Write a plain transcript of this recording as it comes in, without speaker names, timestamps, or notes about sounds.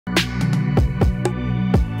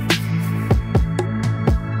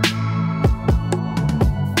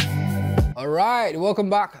Alright, welcome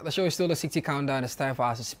back. The show is still the CITI Countdown. It's time for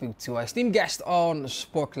us to speak to our esteemed guest on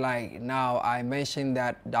Spotlight. Now, I mentioned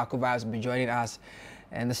that Darkovibes will be joining us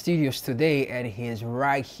in the studios today, and he is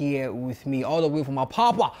right here with me, all the way from our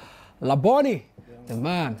papa, Laboni, the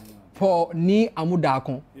man. Paul Ni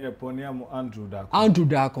Amudakon. Yeah, Paul Ni Andrew Dakon. Andrew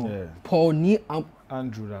Dakon. Yeah. Paul Ni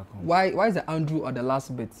Andrew Dakon. Why is the Andrew at the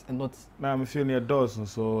last bit and not? Nah, I'm feeling a dozen,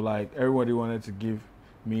 so like everybody wanted to give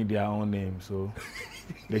me their own name, so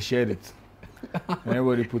they shared it. And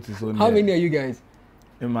everybody put his own. How name. many are you guys?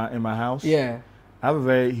 In my house? Yeah. I have a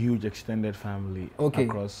very huge extended family Okay.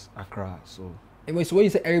 across Accra. So Anyway, so when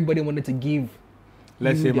you say everybody wanted to give,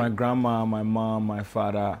 let's say my grandma, my mom, my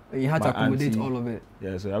father. you had to my accommodate auntie. all of it.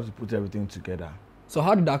 Yeah, so you have to put everything together. So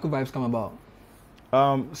how did Darkovibes come about?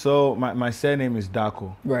 So my surname is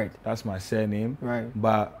Darko. Right. That's my surname. Right.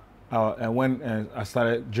 But and when I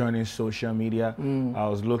started joining social media, I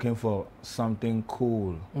was looking for something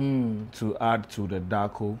cool to add to the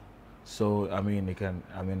Darko. So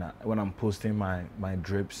when I'm posting my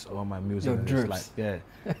drips or my music, it's like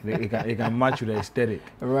it can match with the aesthetic.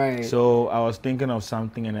 Right. So I was thinking of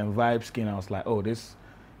something, and then Vibe Skin, I was like, oh,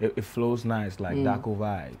 it flows nice, like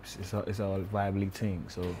Darkovibes. It's a vibely thing.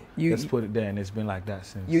 So let's put it there, and it's been like that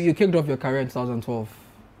since. You kicked off your career in 2012.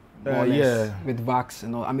 More or less, yeah. With Vax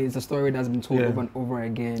and all. I mean, it's a story that's been told over and over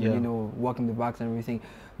again, Yeah. you know, working with Vax and everything.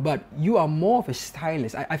 But you are more of a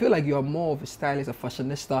stylist. I feel like you are more of a stylist, a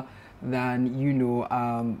fashionista, than, you know,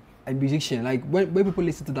 a musician. Like, when people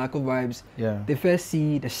listen to Darkovibes, they first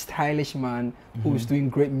see the stylish man who's doing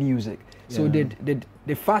great music. So did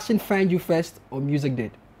fashion find you first, or music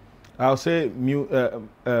did? I'll say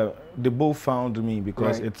they both found me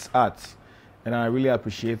because it's art. And I really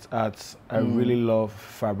appreciate art. I really love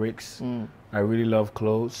fabrics. I really love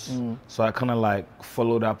clothes. So I kind of like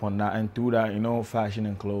followed up on that, and through that, you know, fashion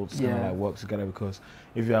and clothes kind of like work together, because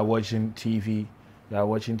if you are watching TV,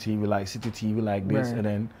 like City TV like this, and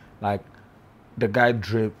then like the guy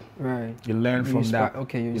drip, you learn from that.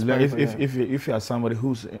 Okay, you learn if you are somebody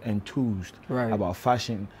who's enthused about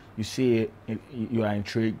fashion, you see it, you are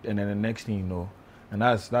intrigued, and then the next thing you know. And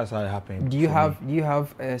that's how it happened. Do you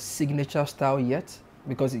have a signature style yet?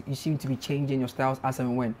 Because you seem to be changing your styles as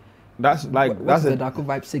and when. That's the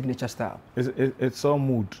Darkovibes signature style. It's all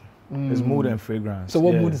mood. It's mood and fragrance. So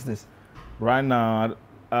what mood is this? Right now,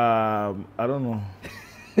 I don't know.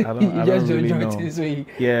 I don't really know.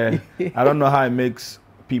 Yeah, I don't know how it makes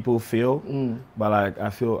people feel, but like I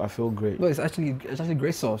feel great. No, it's actually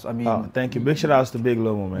great sauce. I mean, thank you. Big shout outs to Big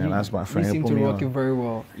Lomo, man. That's my friend. You seem to rock it very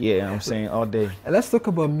well. Yeah, I'm saying all day. Let's talk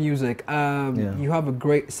about music. You have a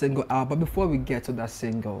great single out, but before we get to that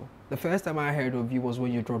single, the first time I heard of you was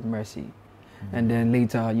when you dropped Mercy, and then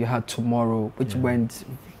later you had Tomorrow, which went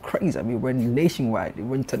crazy. I mean, it went nationwide, it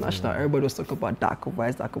went international. Everybody was talking about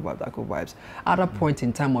Darkovibes. At a point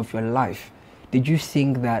in time of your life, did you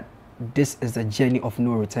think that this is a journey of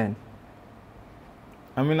no return?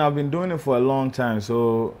 I mean, I've been doing it for a long time,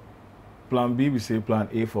 so plan B, we say plan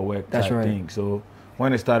A for work type thing. So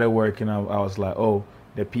when I started working, I was like, oh,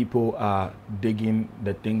 the people are digging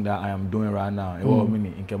the thing that I am doing right now. It will mean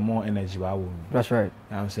it get more energy. That's right. You know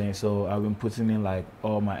what I'm saying? So I've been putting in like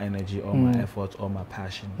all my energy, all my efforts, all my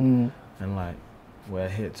passion, and like we're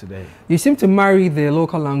here today. You seem to marry the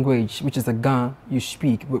local language, which is the Ghan you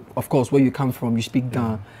speak. Of course, where you come from, you speak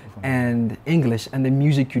Ghan, and English, and the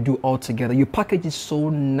music you do all together. You package it so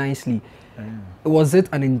nicely. Was it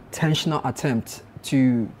an intentional attempt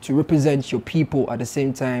to represent your people at the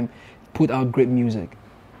same time, put out great music?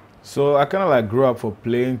 So I kind of like grew up for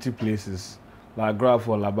plenty places. Like I grew up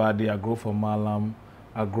for Labadi, I grew up for Malam,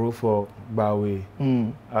 I grew up for Bawe.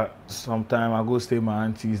 Sometimes I go stay with my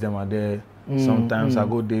aunties, them are there. Sometimes I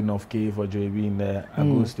go day North K for JB in there. I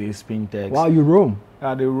go stay Spintex. Wow, you roam?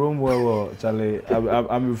 Yeah, they roam well, Charlie.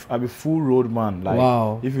 I'm a full road man.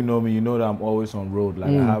 Like, if you know me, you know that I'm always on road. Like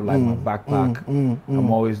I have like my backpack.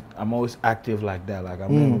 I'm always active like that. Like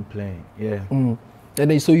I'm never playing. Yeah. And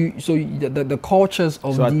then the cultures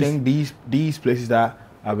of I think these places that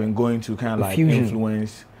I've been going to kind of like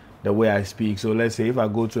influence the way I speak. So let's say if I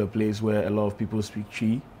go to a place where a lot of people speak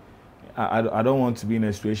Tree, I don't want to be in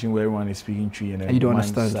a situation where everyone is speaking Tree and then you don't mine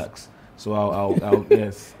understand. sucks. So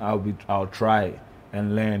I'll try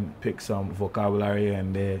and learn, pick some vocabulary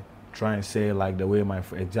and try and say like the way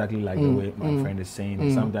exactly like the way my friend is saying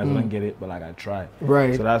it. Sometimes I don't get it, but like I try.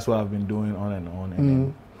 Right. So that's what I've been doing on and on, and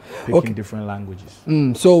then picking different languages.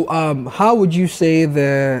 So how would you say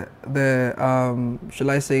the shall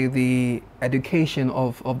I say the education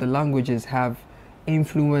of the languages have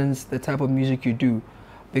influenced the type of music you do?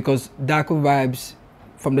 Because Darkovibes,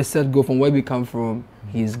 from the set go, from where we come from,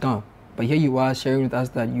 he is gone. but here you are sharing with us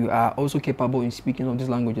that you are also capable in speaking of these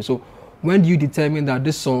languages. So when do you determine that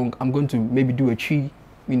this song, I'm going to maybe do a Chi,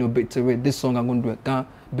 bit to it, this song I'm going to do a Ga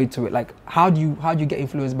bit to it? Like, how do you get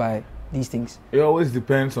influenced by these things? It always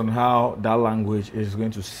depends on how that language is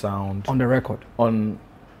going to sound. On the record?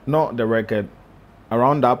 Not the record,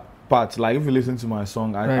 around that part. Like if you listen to my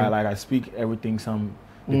song, I speak everything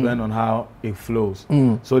depending on how it flows.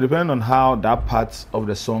 So depending on how that part of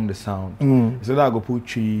the song the sound. So that I go put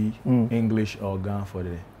Chi, English or Ga for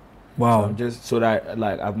the. Wow. So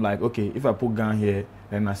I'm like, okay, if I put Ga here,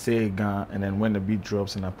 then I say Ga, and then when the beat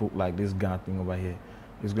drops and I put like this Ga thing over here,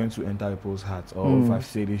 it's going to enter people's hearts. Or if I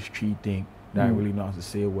say this Chi thing that I really know how to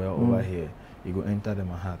say well over here, it will enter them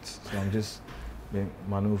hearts. So I'm just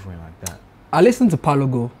maneuvering like that. I listened to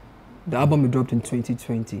Palogo, the album it dropped in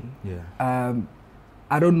 2020. Yeah.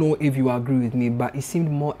 I don't know if you agree with me, but it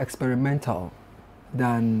seemed more experimental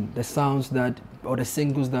than the sounds or the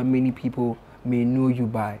singles that many people may know you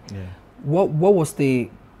by. Yeah. What was the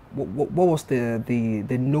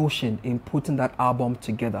notion in putting that album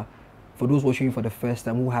together? For those watching you for the first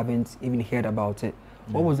time who haven't even heard about it,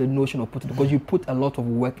 what was the notion of putting it? Because you put a lot of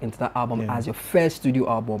work into that album as your first studio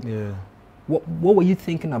album. Yeah. What were you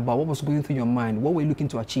thinking about? What was going through your mind? What were you looking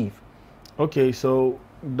to achieve? Okay, so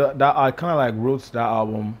that I kind of like wrote that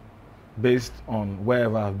album based on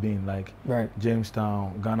wherever I've been, like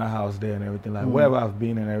Jamestown, Ghana House there and everything, like wherever I've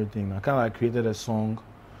been and everything. I kind of like created a song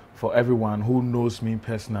for everyone who knows me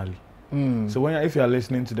personally. So if you're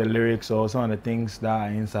listening to the lyrics or some of the things that are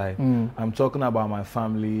inside, I'm talking about my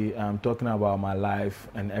family, I'm talking about my life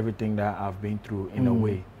and everything that I've been through in a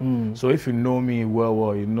way. So if you know me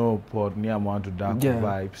well, you know Port Niamwan to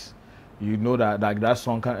Darkovibes, you know that like that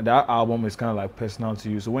song, that album is kind of like personal to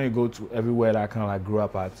you. So when you go to everywhere that I kind of like grew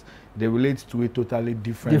up at, they relate to it totally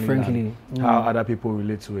differently. Than how other people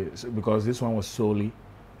relate to it. So, because this one was solely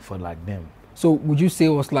for like them. So would you say it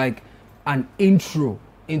was like an intro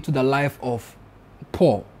into the life of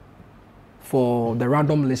Paul for the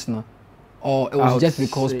random listener, or it was just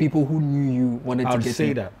because people who knew you wanted to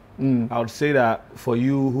get in? I would say that for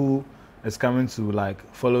you who is coming to like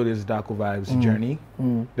follow this Darkovibes journey,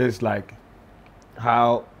 this is like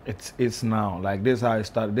how it's now. Like this is how it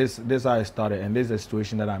started. This is how it started, and this is the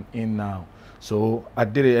situation that I'm in now. So I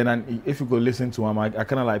did it, and then if you go listen to them, I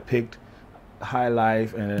kind of like picked high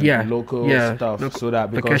life and local stuff, so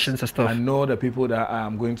that because I know the people that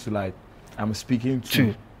I'm speaking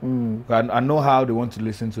to, I know how they want to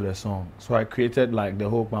listen to the song. So I created like the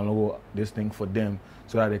whole Palogo, this thing for them,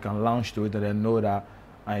 so that they can launch to it and they know that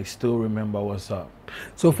I still remember what's up.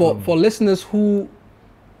 So for listeners who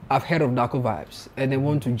have heard of Darkovibes and they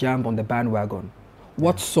want to jump on the bandwagon,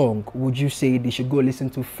 what song would you say they should go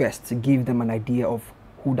listen to first to give them an idea of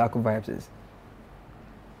who Darkovibes is?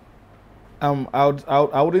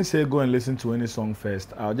 I wouldn't say go and listen to any song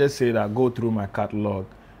first. I'll just say that go through my catalog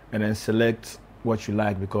and then select what you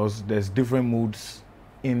like, because there's different moods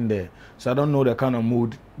in there. So I don't know the kind of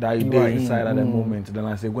mood that you're inside at the moment. Then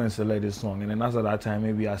I say go and select this song, and then after that time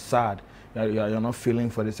maybe you're sad, you're not feeling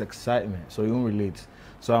for this excitement, so you won't relate.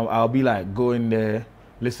 So I'll be like, go in there,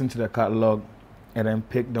 listen to the catalog, and then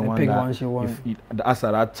pick the one that you want. As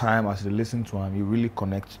at that time, as you listen to them, you really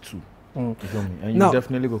connect to. You feel me? And you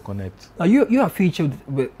definitely go connect. Now you are featured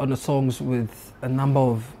on the songs with a number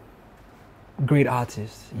of great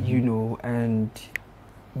artists, and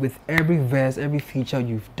with every verse, every feature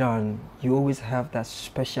you've done, you always have that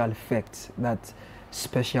special effect, that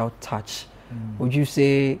special touch. Would you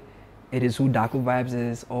say it is who Darkovibes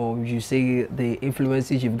is, or would you say the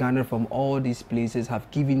influences you've garnered from all these places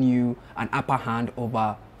have given you an upper hand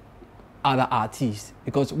over other artists?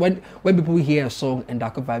 Because when people hear a song and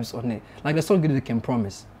Darkovibes on it, like the song They Can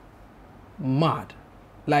Promise, mad.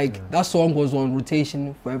 Like that song was on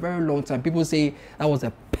rotation for a very long time. People say that was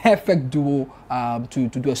a perfect duo to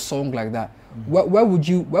do a song like that. Where would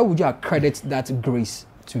you accredit that grace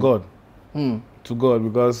to? God. To God,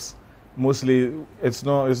 because mostly it's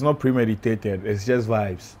not premeditated. It's just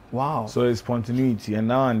vibes. Wow. So it's spontaneity, and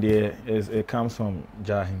now and there it comes from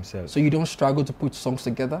Jah himself. So you don't struggle to put songs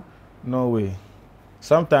together? No way.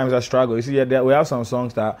 Sometimes I struggle. You see, we have some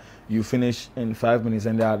songs that you finish in 5 minutes,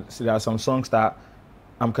 and there are some songs that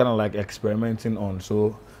I'm kind of like experimenting on.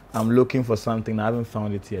 So I'm looking for something. I haven't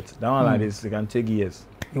found it yet. That one like this, it can take years.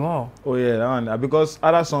 Wow. Oh yeah, that one, because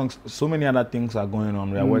other songs, so many other things are going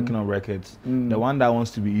on. We are working on records. The one that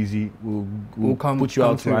wants to be easy will put you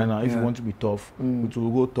out right now. If you want to be tough, it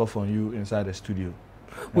will go tough on you inside the studio.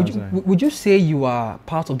 Would you say you are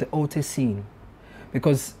part of the alter scene?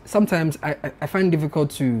 Because sometimes I find it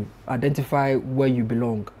difficult to identify where you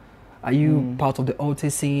belong. Are you part of the altar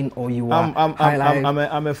scene, or you are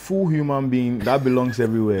I'm a full human being that belongs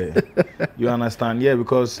everywhere. You understand? Yeah,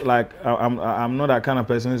 because like I'm not that kind of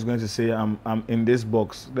person who's going to say I'm in this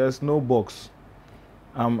box. There's no box.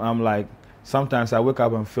 I'm like, sometimes I wake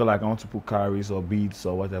up and feel like I want to put calories or beads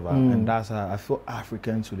or whatever, and that's how I feel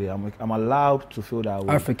African today. I'm allowed to feel that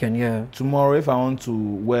way. African, yeah. Tomorrow, if I want to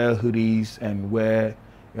wear hoodies and wear,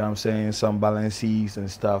 you know what I'm saying, some Balenciagas and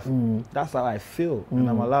stuff, that's how I feel, and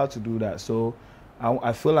I'm allowed to do that. So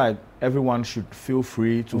I feel like everyone should feel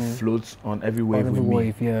free to float on every wave with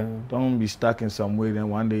me. Yeah. Don't be stuck in some way, then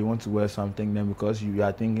one day you want to wear something, then because you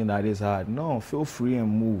are thinking that it's hard. No, feel free and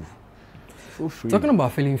move. Feel free. Talking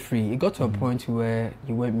about feeling free, it got to a point where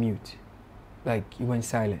you went mute, like you went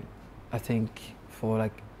silent. I think for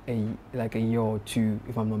like a year or two,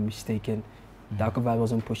 if I'm not mistaken. Darkovibes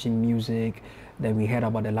wasn't pushing music. Then we heard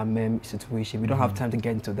about the Lamem situation. We don't have time to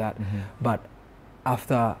get into that. But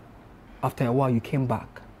after a while, you came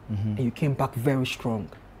back, and you came back very strong.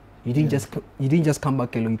 You didn't just come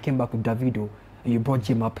back alone. You came back with Davido, and you brought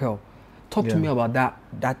Je M'appelle. Talk to me about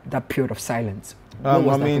that period of silence. I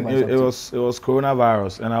mean, it was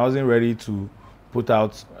coronavirus, and I wasn't ready to put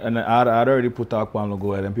out. And I'd already put out one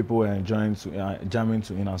logo, and then people were enjoying jamming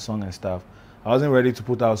to our song and stuff. I wasn't ready to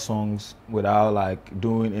put out songs without like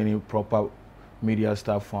doing any proper media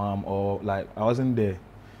stuff for them, or like I wasn't there.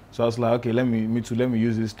 So I was like, okay, let me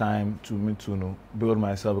use this time to build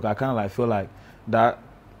myself. Because I kind of like feel like that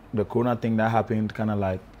the corona thing that happened kind of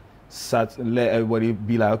like let everybody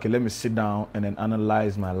be like, okay, let me sit down and then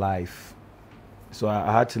analyze my life. So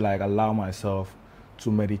I had to like allow myself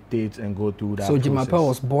to meditate and go through that. So Je M'appelle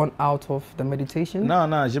was born out of the meditation?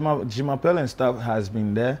 No, Je M'appelle and stuff has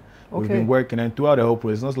been there. Okay. We've been working, and throughout the whole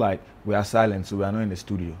process, it's not like we are silent, so we are not in the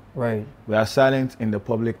studio. Right. We are silent in the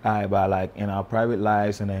public eye, but like in our private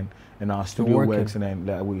lives and then in our studio works, and then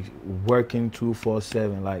like, we working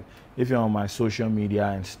 24/7. Like if you're on my social media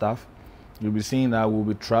and stuff, you'll be seeing that we'll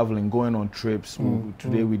be traveling, going on trips.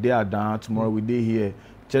 Today we are down, tomorrow we here,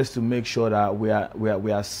 just to make sure that we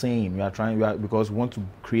are sane. We are trying, because we want to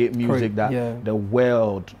create music that the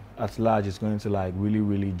world at large is going to like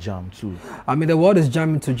really jam too. I mean, the world is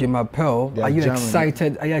jamming to Je M'appelle. Are you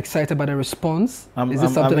excited? Are you excited by the response? Is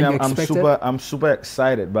this something that you expected? I'm super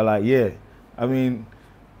excited, but like, yeah, I mean,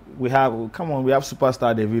 we have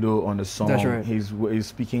superstar Davido on the song. That's right. He's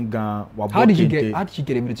speaking Ghan. How did you get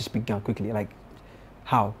Davido to speak Ghan quickly? Like,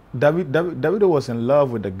 how? Davido was in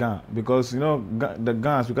love with the Ghan, because you know the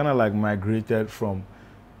Ghans, we kind of like migrated from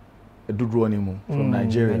Dudronimu, from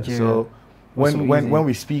Nigeria. So when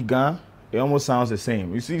we speak Ghan, it almost sounds the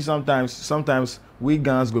same. You see, sometimes we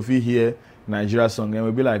Ghans go feel here Nigeria song and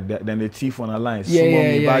we'll be like that, then the thief on the line,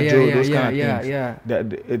 those kind of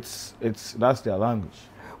things. That's their language.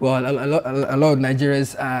 Well, a lot of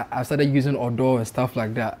Nigerians have started using Odo and stuff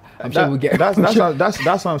like that. I'm sure we get. That's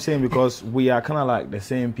what I'm saying, because we are kind of like the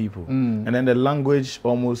same people, and then the language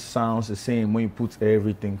almost sounds the same when you put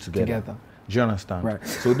everything together. Do you understand? Right.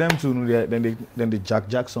 So them two, then they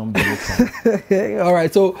jack some. All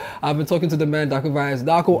right. So I've been talking to the man Darkovibes.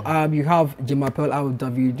 Darko, you have Je M'appelle out with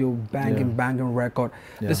Davido, banging record.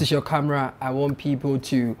 Yeah. This is your camera. I want people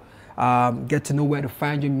to get to know where to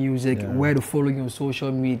find your music, where to follow you on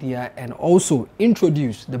social media, and also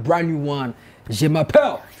introduce the brand new one, Je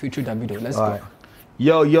M'appelle, featuring Davido. Let's go.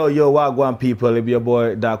 Yo, Wagwan people, it's your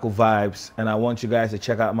boy Darkovibes, and I want you guys to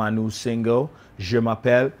check out my new single, Je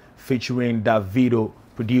M'appelle, featuring Davido,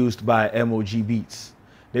 produced by MOG Beats.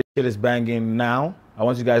 This shit is banging now. I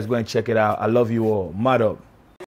want you guys to go and check it out. I love you all. Mad up.